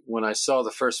 when I saw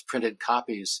the first printed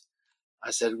copies,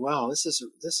 I said, "Wow, this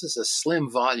is a slim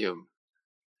volume."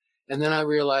 And then I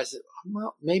realized that,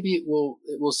 well, maybe it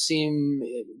will seem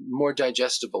more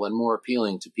digestible and more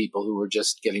appealing to people who are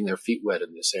just getting their feet wet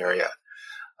in this area.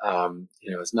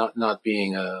 It's not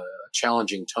being a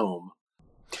challenging tome.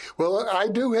 Well, I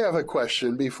do have a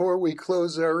question before we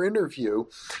close our interview.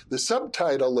 The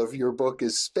subtitle of your book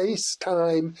is Space,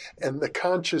 Time, and the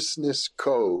Consciousness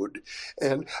Code.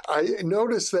 And I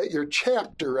noticed that your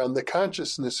chapter on the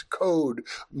consciousness code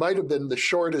might have been the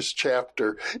shortest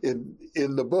chapter in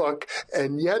the book.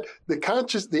 And yet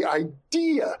the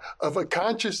idea of a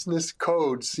consciousness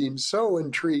code seems so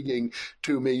intriguing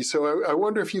to me. So I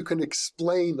wonder if you can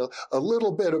explain a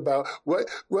little bit about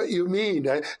what you mean.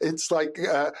 It's like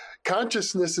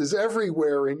consciousness is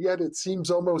everywhere, and yet it seems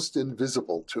almost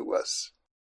invisible to us.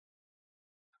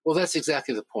 Well, that's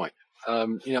exactly the point.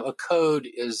 A code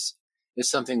is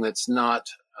something that's not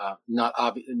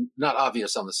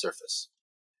obvious on the surface,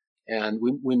 And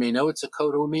we may know it's a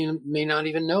code, or we may not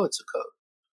even know it's a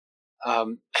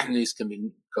code. And these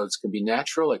codes can be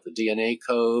natural, like the DNA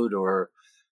code, or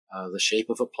the shape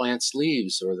of a plant's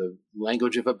leaves, or the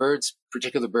language of a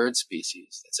particular bird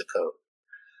species. That's a code.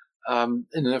 And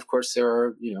then, of course, there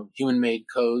are, human-made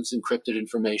codes, encrypted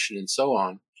information, and so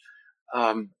on.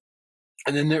 And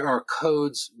then there are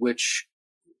codes which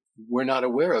we're not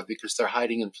aware of because they're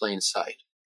hiding in plain sight.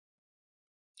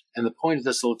 And the point of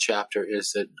this little chapter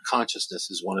is that consciousness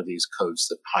is one of these codes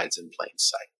that hides in plain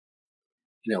sight.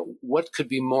 What could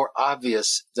be more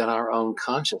obvious than our own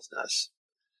consciousness?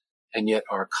 And yet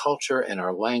our culture and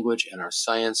our language and our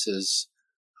sciences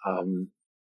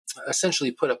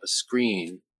essentially put up a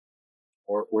screen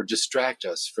or distract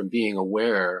us from being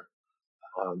aware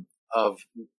of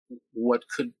what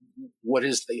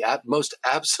is the most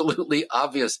absolutely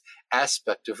obvious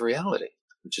aspect of reality,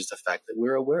 which is the fact that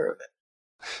we're aware of it.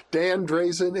 Dan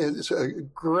Drasin, it's a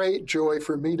great joy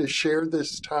for me to share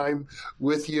this time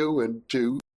with you and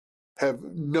to have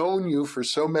known you for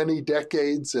so many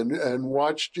decades and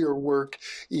watched your work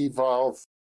evolve.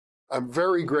 I'm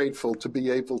very grateful to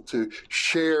be able to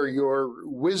share your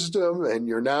wisdom and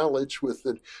your knowledge with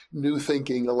the New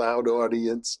Thinking Aloud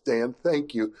audience. Dan,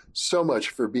 thank you so much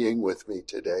for being with me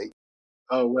today.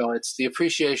 Oh, well, it's the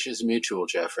appreciation is mutual,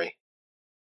 Jeffrey.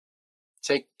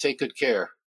 Take good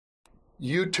care.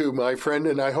 You too, my friend,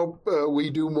 and I hope we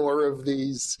do more of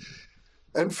these.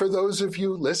 And for those of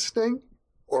you listening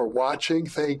or watching,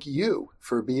 thank you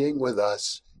for being with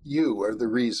us. You are the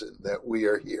reason that we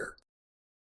are here.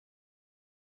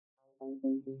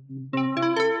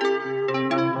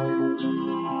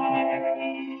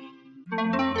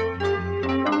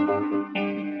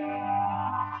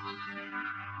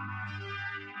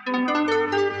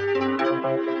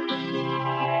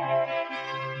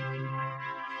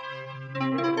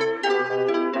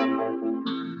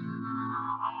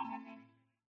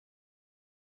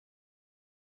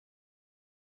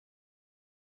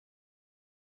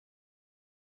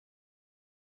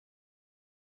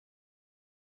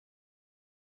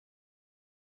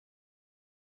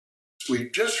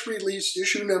 We've just released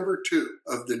issue number 2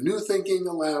 of the New Thinking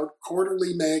Aloud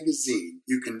quarterly magazine.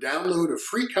 You can download a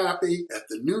free copy at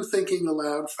the New Thinking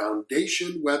Aloud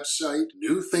Foundation website,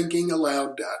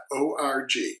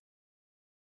 newthinkingaloud.org.